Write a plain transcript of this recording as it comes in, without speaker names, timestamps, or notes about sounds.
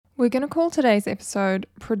We're going to call today's episode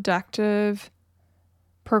Productive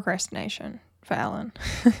Procrastination for Ellen.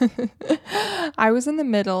 I was in the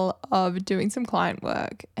middle of doing some client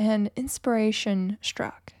work and inspiration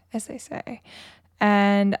struck, as they say.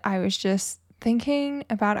 And I was just thinking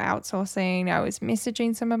about outsourcing. I was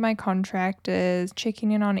messaging some of my contractors,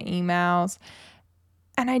 checking in on emails.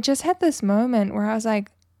 And I just had this moment where I was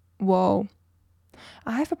like, whoa,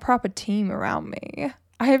 I have a proper team around me.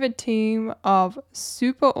 I have a team of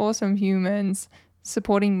super awesome humans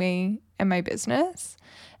supporting me and my business.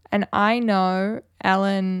 And I know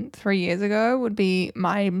Ellen 3 years ago would be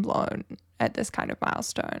mind blown at this kind of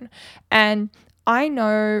milestone. And I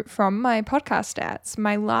know from my podcast stats,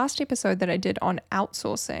 my last episode that I did on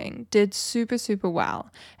outsourcing did super, super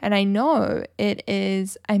well. And I know it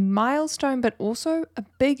is a milestone, but also a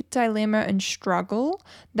big dilemma and struggle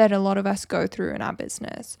that a lot of us go through in our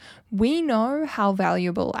business. We know how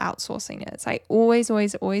valuable outsourcing is. I always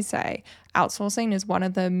say outsourcing is one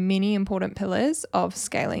of the many important pillars of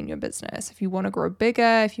scaling your business. If you want to grow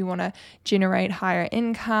bigger, if you want to generate higher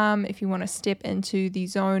income, if you want to step into the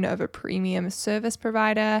zone of a premium service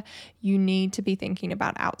provider, you need to be thinking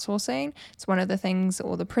about outsourcing. It's one of the things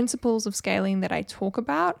or the principles of scaling that I talk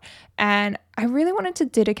about. And I really wanted to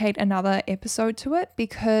dedicate another episode to it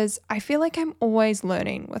because I feel like I'm always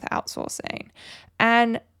learning with outsourcing.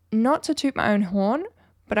 And not to toot my own horn,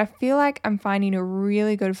 but I feel like I'm finding a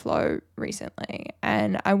really good flow recently,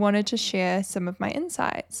 and I wanted to share some of my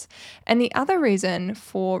insights. And the other reason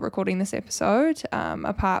for recording this episode,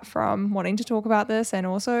 apart from wanting to talk about this and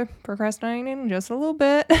also procrastinating just a little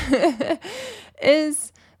bit,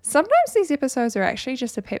 is sometimes these episodes are actually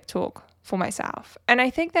just a pep talk for myself. And I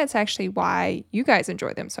think that's actually why you guys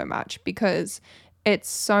enjoy them so much, because it's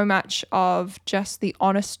so much of just the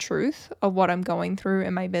honest truth of what I'm going through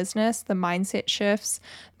in my business, the mindset shifts,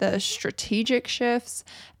 the strategic shifts.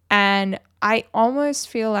 And I almost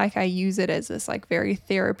feel like I use it as this like very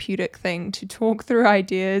therapeutic thing to talk through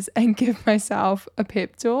ideas and give myself a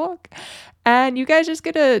pep talk. And you guys just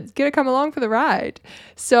get to come along for the ride.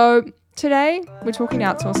 So today we're talking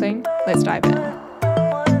outsourcing. Let's dive in.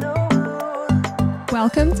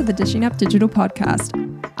 Welcome to the Dishing Up Digital podcast.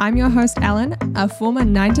 I'm your host, Ellen, a former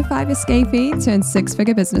 9-to-5 escapee turned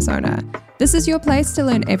 6-figure business owner. This is your place to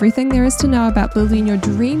learn everything there is to know about building your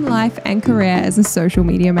dream life and career as a social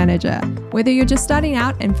media manager. Whether you're just starting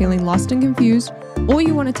out and feeling lost and confused, or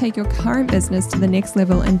you want to take your current business to the next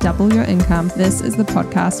level and double your income, this is the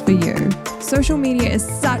podcast for you. Social media is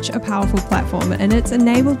such a powerful platform, and it's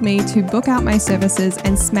enabled me to book out my services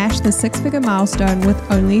and smash the 6-figure milestone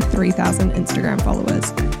with only 3,000 Instagram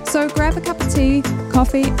followers. So grab a cup of tea,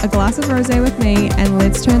 coffee, a glass of rosé with me, and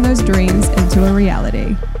let's turn those dreams into a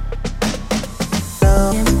reality.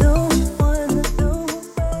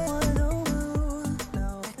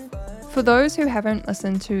 For those who haven't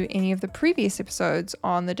listened to any of the previous episodes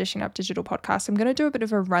on the Dishing Up Digital podcast, I'm going to do a bit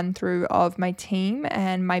of a run through of my team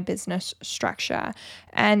and my business structure.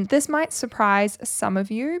 And this might surprise some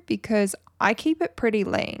of you because I keep it pretty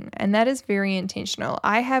lean, and that is very intentional.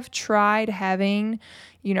 I have tried having,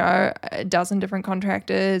 a dozen different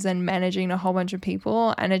contractors and managing a whole bunch of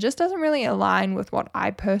people, and it just doesn't really align with what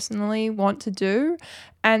I personally want to do.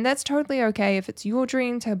 And that's totally okay if it's your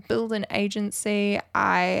dream to build an agency.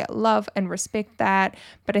 I love and respect that,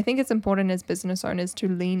 but I think it's important as business owners to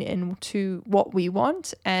lean into what we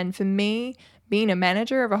want. And for me, being a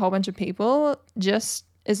manager of a whole bunch of people just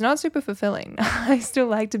is not super fulfilling. I still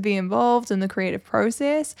like to be involved in the creative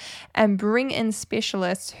process and bring in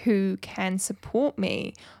specialists who can support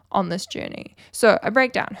me on this journey. So a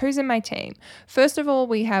breakdown, who's in my team? First of all,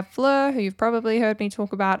 we have Fleur, who you've probably heard me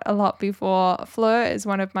talk about a lot before. Fleur is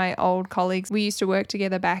one of my old colleagues. We used to work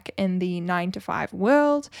together back in the 9-to-5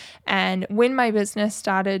 world. And when my business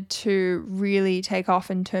started to really take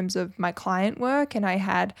off in terms of my client work, and I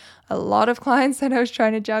had a lot of clients that I was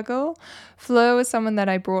trying to juggle, Fleur was someone that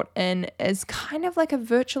I brought in as kind of like a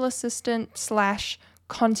virtual assistant /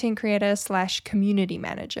 content creator / community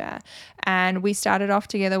manager. And we started off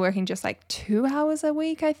together working just like 2 hours a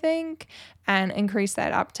week, I think, and increased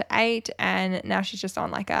that up to 8. And now she's just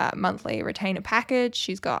on like a monthly retainer package.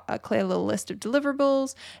 She's got a clear little list of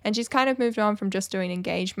deliverables, and she's kind of moved on from just doing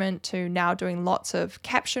engagement to now doing lots of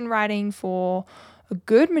caption writing for a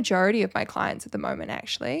good majority of my clients at the moment,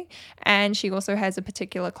 actually. And she also has a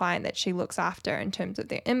particular client that she looks after in terms of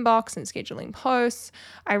their inbox and scheduling posts.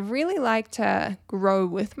 I really like to grow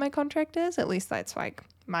with my contractors. At least that's like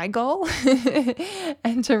my goal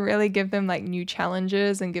and to really give them like new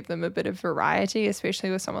challenges and give them a bit of variety, especially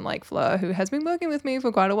with someone like Fleur, who has been working with me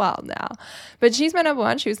for quite a while now. But she's my number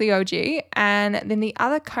one. She was the OG. And then the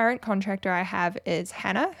other current contractor I have is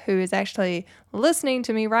Hannah, who is actually listening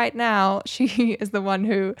to me right now. She is the one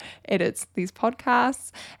who edits these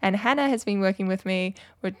podcasts. And Hannah has been working with me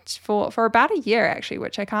for about a year actually,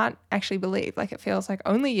 which I can't actually believe. Like, it feels like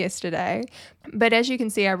only yesterday. But as you can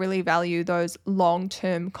see, I really value those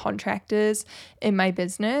long-term contractors in my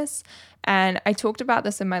business. And I talked about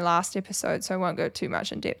this in my last episode, so I won't go too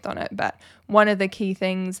much in depth on it. But one of the key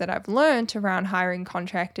things that I've learned around hiring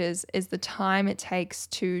contractors is the time it takes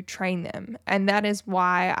to train them. And that is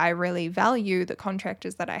why I really value the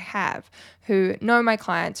contractors that I have, who know my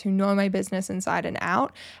clients, who know my business inside and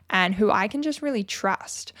out, and who I can just really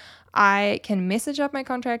trust. I can message up my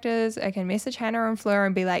contractors. I can message Hannah and Fleur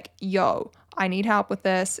and be like, yo, I need help with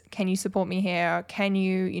this. Can you support me here? Can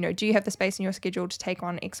you, do you have the space in your schedule to take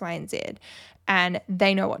on X, Y, and Z? And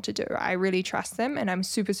they know what to do. I really trust them, and I'm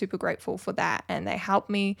super, super grateful for that. And they help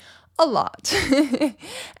me a lot.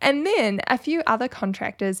 And then a few other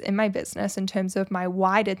contractors in my business in terms of my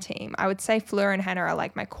wider team. I would say Fleur and Hannah are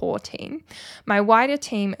like my core team. My wider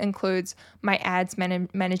team includes my ads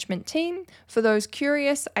management team. For those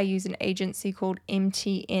curious, I use an agency called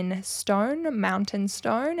MTN Stone, Mountain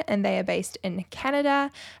Stone, and they are based in Canada.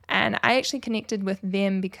 And I actually connected with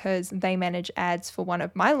them because they manage ads for one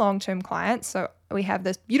of my long-term clients. So we have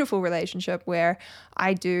this beautiful relationship where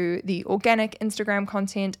I do the organic Instagram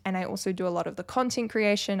content and I also do a lot of the content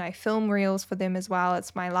creation. I film reels for them as well.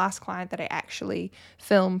 It's my last client that I actually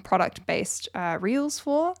film product-based reels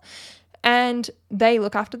for. And they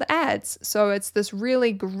look after the ads. So it's this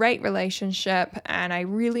really great relationship, and I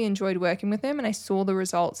really enjoyed working with them, and I saw the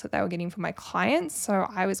results that they were getting for my clients. So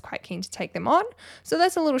I was quite keen to take them on. So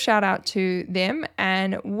that's a little shout out to them.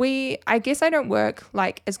 And I guess I don't work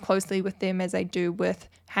like as closely with them as I do with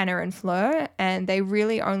Hannah and Fleur, and they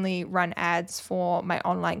really only run ads for my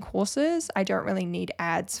online courses. I don't really need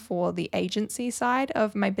ads for the agency side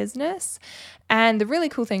of my business. And the really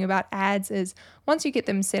cool thing about ads is once you get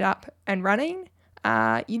them set up and running,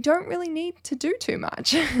 you don't really need to do too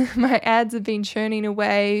much. My ads have been churning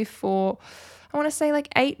away for, I want to say like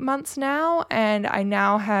 8 months now, and I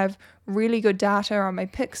now have really good data on my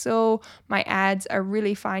pixel. My ads are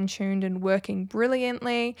really fine-tuned and working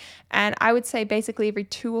brilliantly. And I would say basically every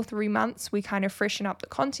 2 or 3 months, we kind of freshen up the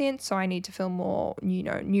content. So I need to film more,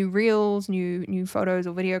 new reels, new photos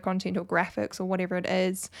or video content or graphics or whatever it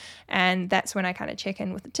is. And that's when I kind of check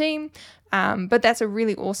in with the team. But that's a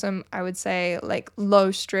really awesome, I would say, like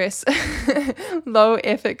low stress, low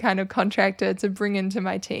effort kind of contractor to bring into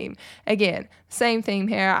my team. Again, same theme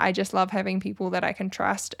here. I just love having people that I can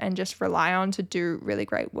trust and just rely on to do really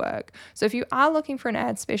great work. So if you are looking for an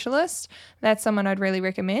ad specialist, that's someone I'd really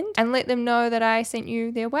recommend, and let them know that I sent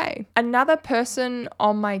you their way. Another person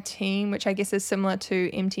on my team, which I guess is similar to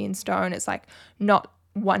MTN Stone, it's like not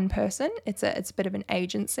one person, it's a bit of an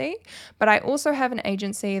agency, but I also have an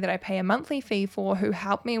agency that I pay a monthly fee for who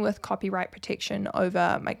help me with copyright protection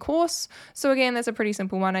over my course. So again, that's a pretty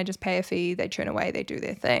simple one. I just pay a fee, they churn away, they do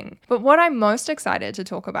their thing. But what I'm most excited to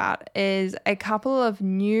talk about is a couple of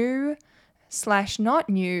new/not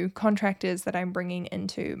new contractors that I'm bringing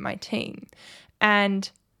into my team. And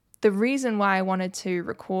the reason why I wanted to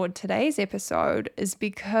record today's episode is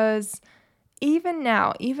because even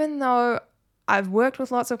now, even though I've worked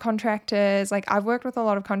with lots of contractors, like I've worked with a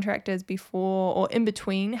lot of contractors before or in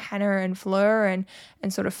between Hannah and Fleur and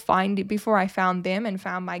sort of before I found them and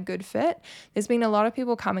found my good fit. There's been a lot of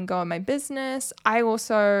people come and go in my business. I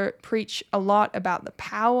also preach a lot about the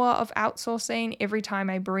power of outsourcing. Every time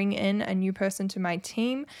I bring in a new person to my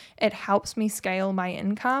team, it helps me scale my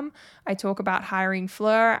income. I talk about hiring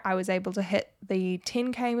Fleur. I was able to hit the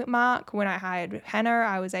 10K mark. When I hired Hannah,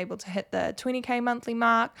 I was able to hit the 20K monthly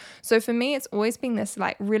mark. So for me, it's always been this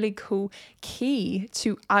like really cool key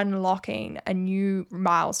to unlocking a new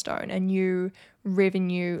milestone, a new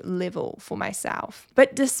revenue level for myself.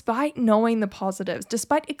 But despite knowing the positives,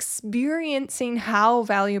 despite experiencing how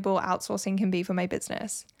valuable outsourcing can be for my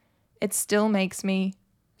business, it still makes me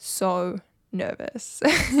so nervous.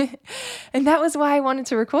 And that was why I wanted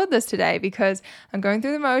to record this today, because I'm going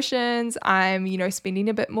through the motions. I'm, spending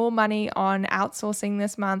a bit more money on outsourcing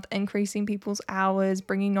this month, increasing people's hours,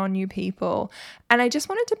 bringing on new people. And I just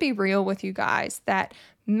wanted to be real with you guys that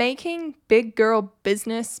Making big girl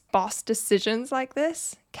business boss decisions like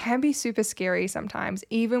this can be super scary sometimes,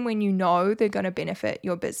 even when you know they're going to benefit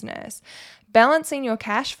your business. Balancing your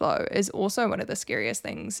cash flow is also one of the scariest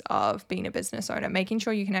things of being a business owner, making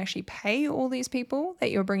sure you can actually pay all these people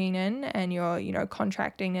that you're bringing in and you're,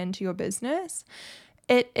 contracting into your business.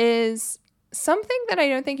 It is something that I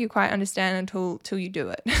don't think you quite understand until you do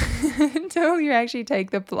it, until you actually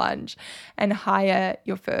take the plunge and hire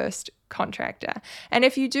your first contractor. And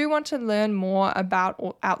if you do want to learn more about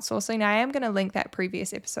outsourcing, I am going to link that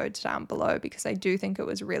previous episode down below because I do think it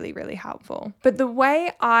was really, really helpful. But the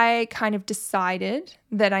way I kind of decided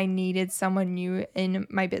that I needed someone new in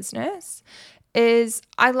my business is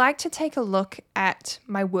I like to take a look at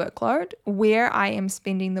my workload, where I am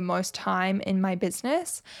spending the most time in my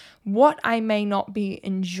business, what I may not be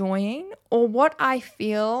enjoying, or what I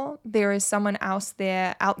feel there is someone else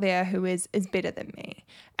out there who is better than me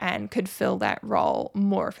and could fill that role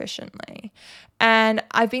more efficiently. And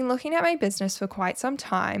I've been looking at my business for quite some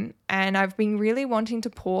time, and I've been really wanting to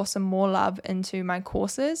pour some more love into my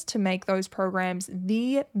courses to make those programs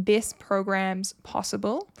the best programs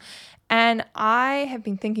possible. And I have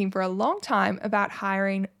been thinking for a long time about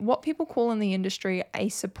hiring what people call in the industry a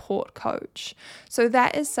support coach. So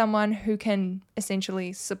that is someone who can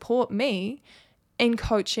essentially support me in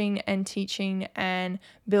coaching and teaching and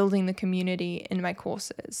building the community in my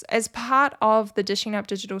courses. As part of the Dishing Up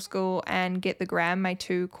Digital School and Get the Gram, my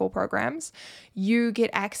 2 core programs, you get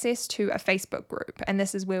access to a Facebook group. And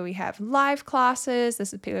this is where we have live classes.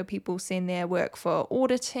 This is where people send their work for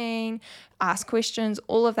auditing, ask questions,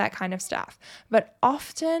 all of that kind of stuff. But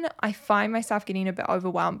often I find myself getting a bit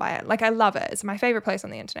overwhelmed by it. Like, I love it. It's my favorite place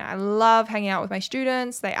on the internet. I love hanging out with my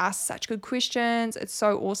students. They ask such good questions. It's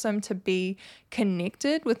so awesome to be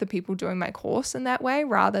connected with the people doing my course in that way,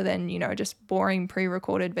 rather than, just boring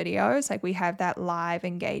pre-recorded videos. Like, we have that live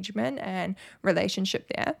engagement and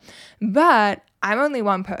relationship there. But I'm only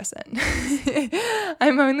one person.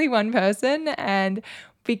 And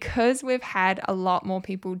because we've had a lot more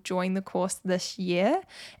people join the course this year,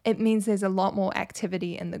 it means there's a lot more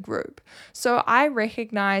activity in the group. So I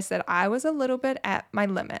recognized that I was a little bit at my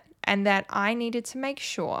limit and that I needed to make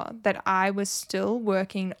sure that I was still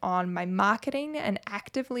working on my marketing and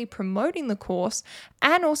actively promoting the course,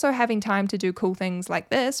 and also having time to do cool things like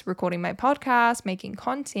this, recording my podcast, making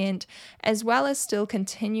content, as well as still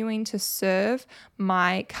continuing to serve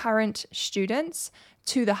my current students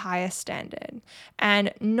to the highest standard.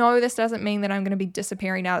 And no, this doesn't mean that I'm going to be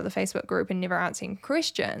disappearing out of the Facebook group and never answering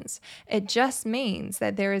questions. It just means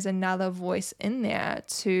that there is another voice in there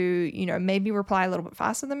to, maybe reply a little bit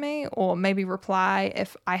faster than me, or maybe reply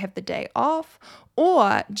if I have the day off,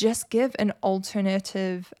 or just give an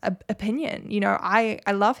alternative opinion.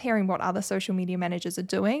 I love hearing what other social media managers are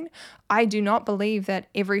doing. I do not believe that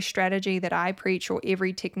every strategy that I preach or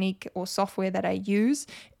every technique or software that I use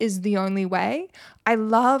is the only way. I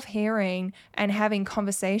love hearing and having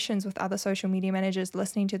conversations with other social media managers,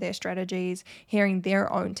 listening to their strategies, hearing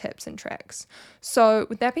their own tips and tricks. So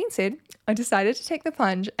with that being said, I decided to take the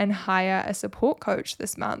plunge and hire a support coach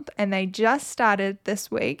this month, and they just started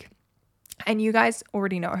this week. And you guys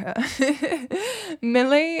already know her.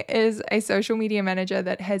 Millie is a social media manager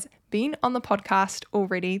that has been on the podcast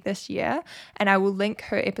already this year, and I will link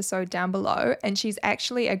her episode down below. And she's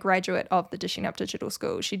actually a graduate of the Dishing Up Digital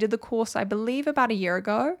School. She did the course, I believe, about a year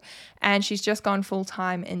ago, and she's just gone full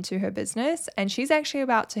time into her business. And she's actually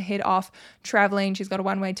about to head off traveling. She's got a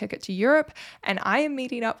one-way ticket to Europe, and I am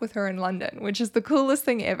meeting up with her in London, which is the coolest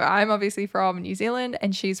thing ever. I'm obviously from New Zealand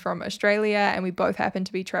and she's from Australia, and we both happen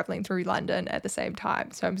to be traveling through London at the same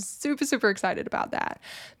time. So I'm super, super excited about that.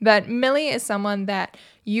 But Millie is someone that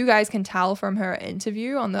you guys can tell from her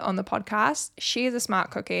interview on the podcast. She is a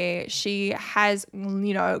smart cookie. She has,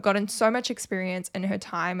 gotten so much experience in her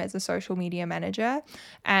time as a social media manager.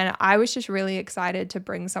 And I was just really excited to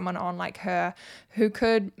bring someone on like her who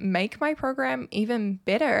could make my program even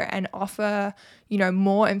better and offer,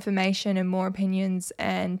 more information and more opinions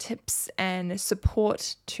and tips and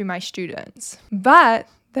support to my students. But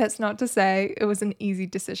that's not to say it was an easy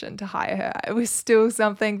decision to hire her. It was still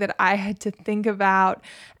something that I had to think about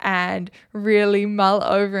and really mull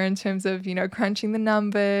over in terms of, crunching the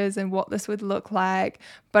numbers and what this would look like.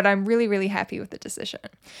 But I'm really, really happy with the decision.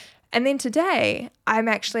 And then today, I'm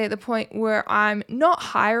actually at the point where I'm not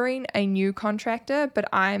hiring a new contractor, but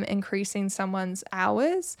I'm increasing someone's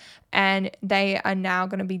hours, and they are now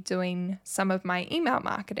going to be doing some of my email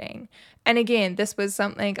marketing. And again, this was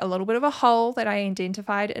something, a little bit of a hole that I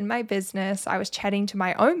identified in my business. I was chatting to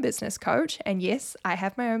my own business coach, and yes, I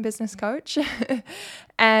have my own business coach.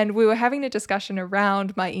 And we were having a discussion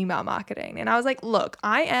around my email marketing. And I was like, look,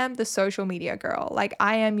 I am the social media girl. Like,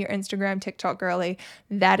 I am your Instagram, TikTok girly.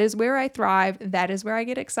 That is where I thrive. That is where I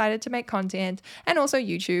get excited to make content, and also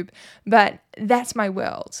YouTube. But that's my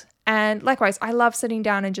world. And likewise, I love sitting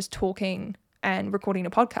down and just talking and recording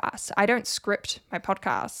a podcast. I don't script my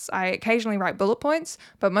podcasts. I occasionally write bullet points,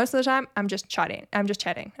 but most of the time I'm just chatting. I'm just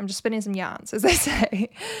spinning some yarns, as they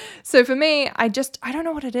say. So for me, I don't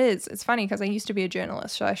know what it is. It's funny because I used to be a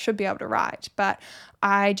journalist, so I should be able to write, but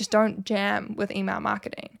I just don't jam with email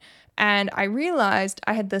marketing. And I realized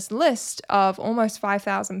I had this list of almost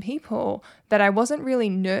 5,000 people that I wasn't really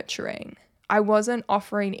nurturing. I wasn't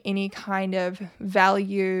offering any kind of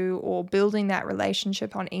value or building that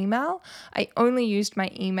relationship on email. I only used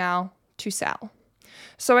my email to sell.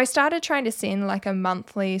 So I started trying to send like a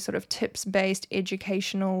monthly sort of tips-based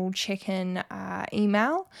educational check-in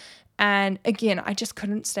email. And again, I just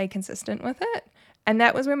couldn't stay consistent with it. And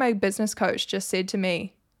that was when my business coach just said to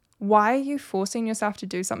me, why are you forcing yourself to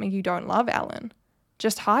do something you don't love, Ellen?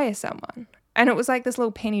 Just hire someone. And it was like this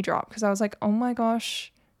little penny drop, because I was like, oh my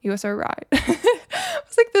gosh, you are so right. I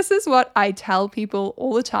was like, this is what I tell people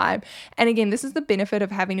all the time. And again, this is the benefit of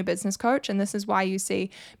having a business coach. And this is why you see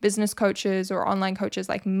business coaches or online coaches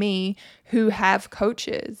like me who have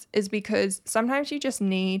coaches, is because sometimes you just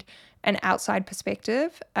need an outside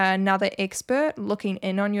perspective, another expert looking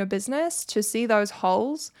in on your business to see those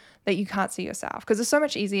holes that you can't see yourself. Because it's so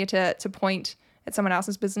much easier to point at someone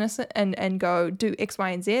else's business and go do X, Y,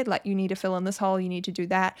 and Z. Like, you need to fill in this hole, you need to do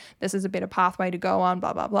that. This is a better pathway to go on,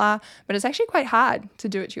 blah, blah, blah. But it's actually quite hard to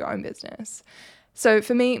do it to your own business. So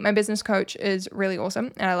for me, my business coach is really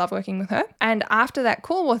awesome and I love working with her. And after that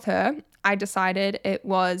call with her, I decided it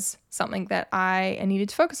was something that I needed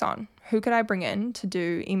to focus on. Who could I bring in to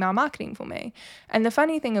do email marketing for me? And the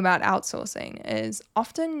funny thing about outsourcing is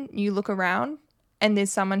often you look around and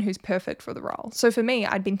there's someone who's perfect for the role. So for me,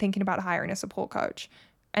 I'd been thinking about hiring a support coach.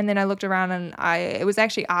 And then I looked around and it was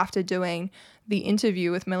actually after doing the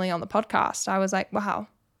interview with Millie on the podcast, I was like, wow,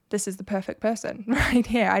 this is the perfect person right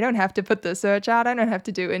here. I don't have to put the search out. I don't have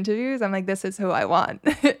to do interviews. I'm like, this is who I want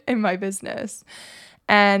in my business.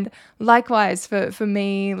 And likewise for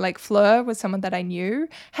me, like Fleur was someone that I knew.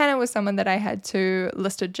 Hannah was someone that I had to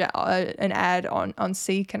list an ad on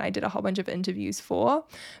Seek, and I did a whole bunch of interviews for.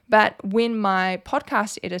 But when my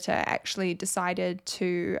podcast editor actually decided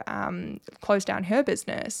to close down her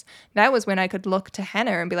business, that was when I could look to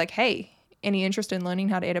Hannah and be like, hey, any interest in learning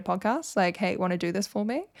how to edit podcasts? Like, hey, want to do this for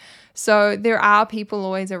me? So there are people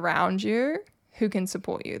always around you who can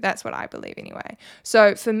support you. That's what I believe anyway.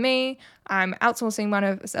 So for me, I'm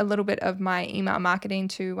outsourcing a little bit of my email marketing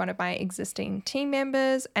to one of my existing team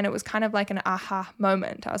members. And it was kind of like an aha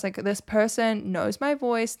moment. I was like, this person knows my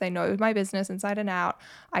voice. They know my business inside and out.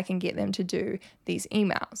 I can get them to do these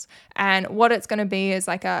emails. And what it's going to be is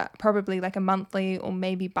probably like a monthly or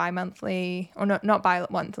maybe bi-monthly, or not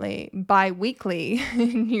bi-monthly, bi-weekly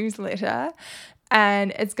newsletter.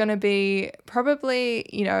 And it's going to be probably,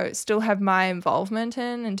 still have my involvement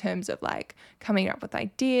in terms of like coming up with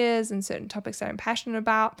ideas and certain topics that I'm passionate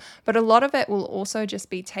about. But a lot of it will also just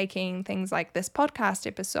be taking things like this podcast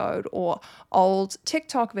episode or old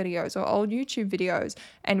TikTok videos or old YouTube videos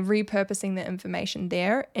and repurposing the information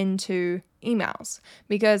there into emails,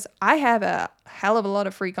 because I have a hell of a lot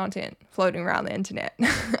of free content floating around the internet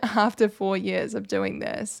after 4 years of doing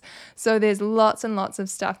this. So there's lots and lots of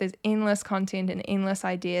stuff. There's endless content and endless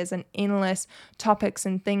ideas and endless topics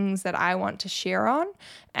and things that I want to share on.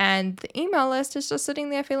 And the email list is just sitting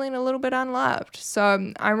there feeling a little bit unloved.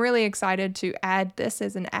 So I'm really excited to add this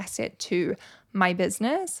as an asset to my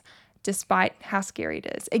business, despite how scary it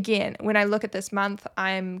is. Again, when I look at this month,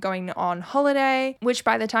 I'm going on holiday, which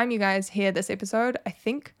by the time you guys hear this episode, I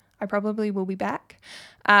think I probably will be back.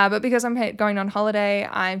 But because I'm going on holiday,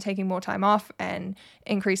 I'm taking more time off and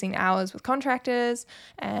increasing hours with contractors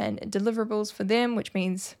and deliverables for them, which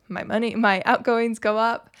means my outgoings go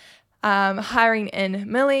up. Hiring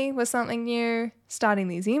in Millie was something new. Starting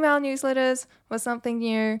these email newsletters was something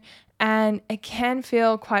new. And it can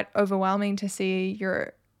feel quite overwhelming to see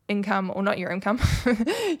your income, or not your income,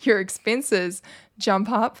 your expenses jump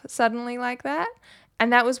up suddenly like that.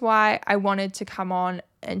 And that was why I wanted to come on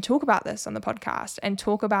and talk about this on the podcast and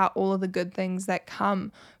talk about all of the good things that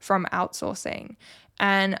come from outsourcing.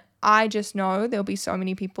 And I just know there'll be so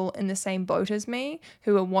many people in the same boat as me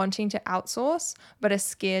who are wanting to outsource, but are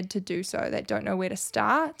scared to do so. They don't know where to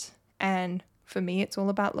start. And for me, it's all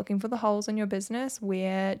about looking for the holes in your business.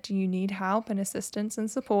 Where do you need help and assistance and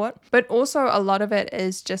support? But also a lot of it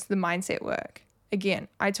is just the mindset work. Again,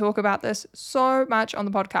 I talk about this so much on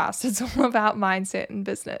the podcast. It's all about mindset in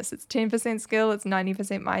business. It's 10% skill, it's 90%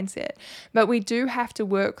 mindset. But we do have to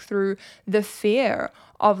work through the fear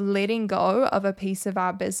of letting go of a piece of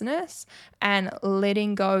our business and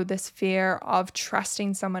letting go this fear of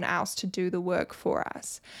trusting someone else to do the work for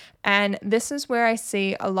us. And this is where I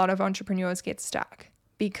see a lot of entrepreneurs get stuck,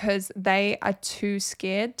 because they are too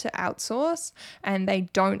scared to outsource and they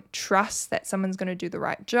don't trust that someone's going to do the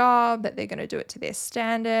right job, that they're going to do it to their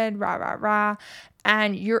standard, rah, rah, rah.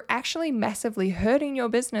 And you're actually massively hurting your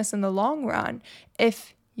business in the long run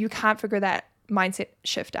if you can't figure that mindset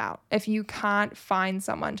shift out, if you can't find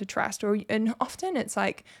someone to trust. And often it's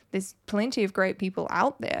like there's plenty of great people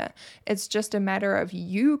out there. It's just a matter of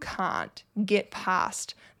you can't get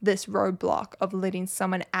past this roadblock of letting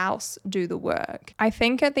someone else do the work. I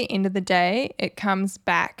think at the end of the day, it comes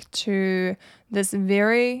back to this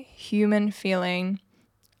very human feeling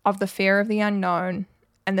of the fear of the unknown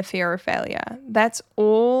and the fear of failure. That's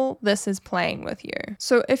all this is playing with you.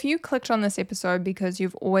 So if you clicked on this episode because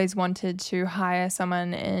you've always wanted to hire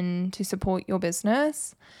someone in to support your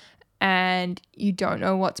business and you don't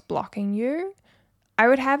know what's blocking you, I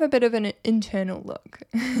would have a bit of an internal look.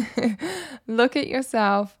 Look at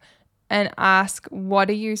yourself and ask, what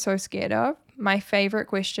are you so scared of? My favorite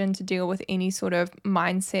question to deal with any sort of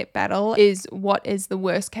mindset battle is, what is the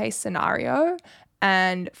worst case scenario?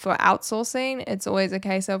 And for outsourcing, it's always a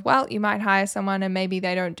case of, well, you might hire someone and maybe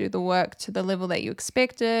they don't do the work to the level that you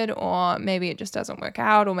expected, or maybe it just doesn't work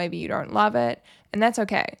out, or maybe you don't love it. And that's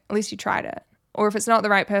okay. At least you tried it. Or if it's not the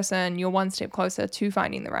right person, you're one step closer to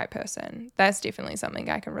finding the right person. That's definitely something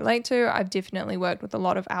I can relate to. I've definitely worked with a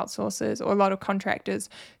lot of outsourcers or a lot of contractors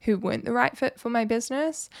who weren't the right fit for my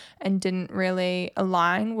business and didn't really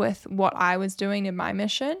align with what I was doing in my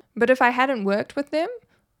mission. But if I hadn't worked with them,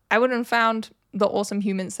 I wouldn't have found the awesome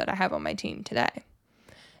humans that I have on my team today.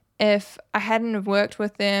 If I hadn't have worked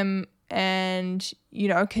with them and,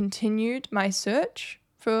 continued my search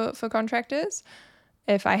for contractors,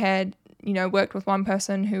 if I had, worked with one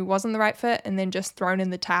person who wasn't the right fit and then just thrown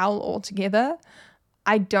in the towel altogether,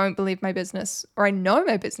 I don't believe my business, or I know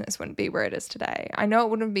my business wouldn't be where it is today. I know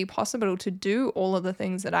it wouldn't be possible to do all of the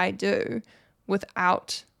things that I do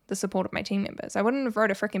without the support of my team members. I wouldn't have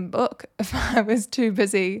wrote a freaking book if I was too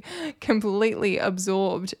busy, completely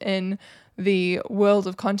absorbed in the world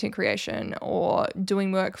of content creation or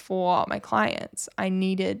doing work for my clients. I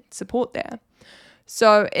needed support there.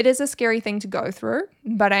 So it is a scary thing to go through,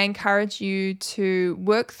 but I encourage you to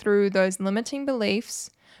work through those limiting beliefs,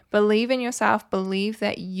 believe in yourself, believe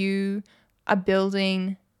that you are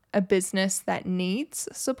building a business that needs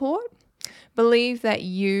support, believe that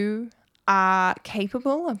you are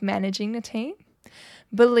capable of managing the team.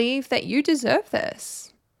 Believe that you deserve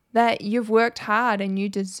this, that you've worked hard and you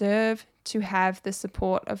deserve to have the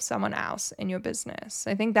support of someone else in your business.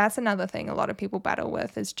 I think that's another thing a lot of people battle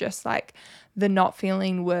with, is just like the not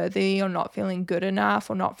feeling worthy or not feeling good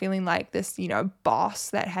enough or not feeling like this,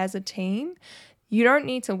 boss that has a team. You don't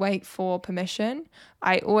need to wait for permission.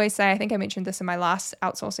 I always say, I think I mentioned this in my last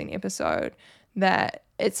outsourcing episode, that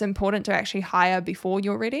it's important to actually hire before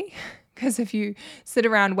you're ready. Because if you sit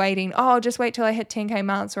around waiting, I'll just wait till I hit 10K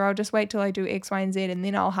months, or I'll just wait till I do X, Y, and Z, and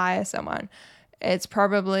then I'll hire someone, it's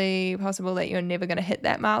probably possible that you're never going to hit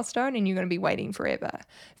that milestone and you're going to be waiting forever.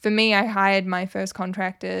 For me, I hired my first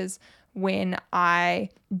contractors when I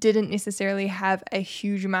didn't necessarily have a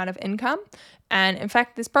huge amount of income. And in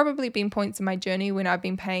fact, there's probably been points in my journey when I've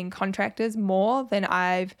been paying contractors more than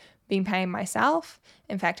I've been paying myself.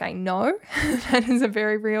 In fact, I know that is a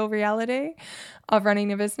very real reality of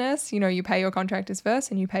running a business. You pay your contractors first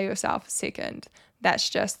and you pay yourself second. That's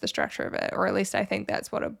just the structure of it, or at least I think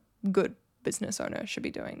that's what a good business owner should be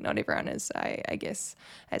doing. Not everyone is, I guess,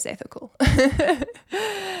 as ethical.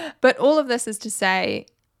 But all of this is to say,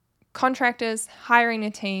 contractors, hiring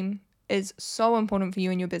a team is so important for you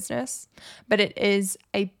and your business, but it is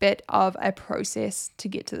a bit of a process to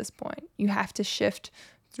get to this point. You have to shift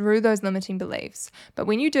through those limiting beliefs. But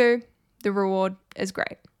when you do, the reward is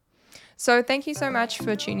great. So thank you so much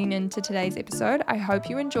for tuning in to today's episode. I hope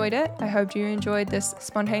you enjoyed it. I hope you enjoyed this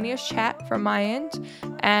spontaneous chat from my end.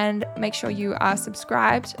 And make sure you are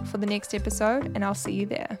subscribed for the next episode, and I'll see you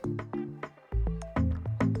there.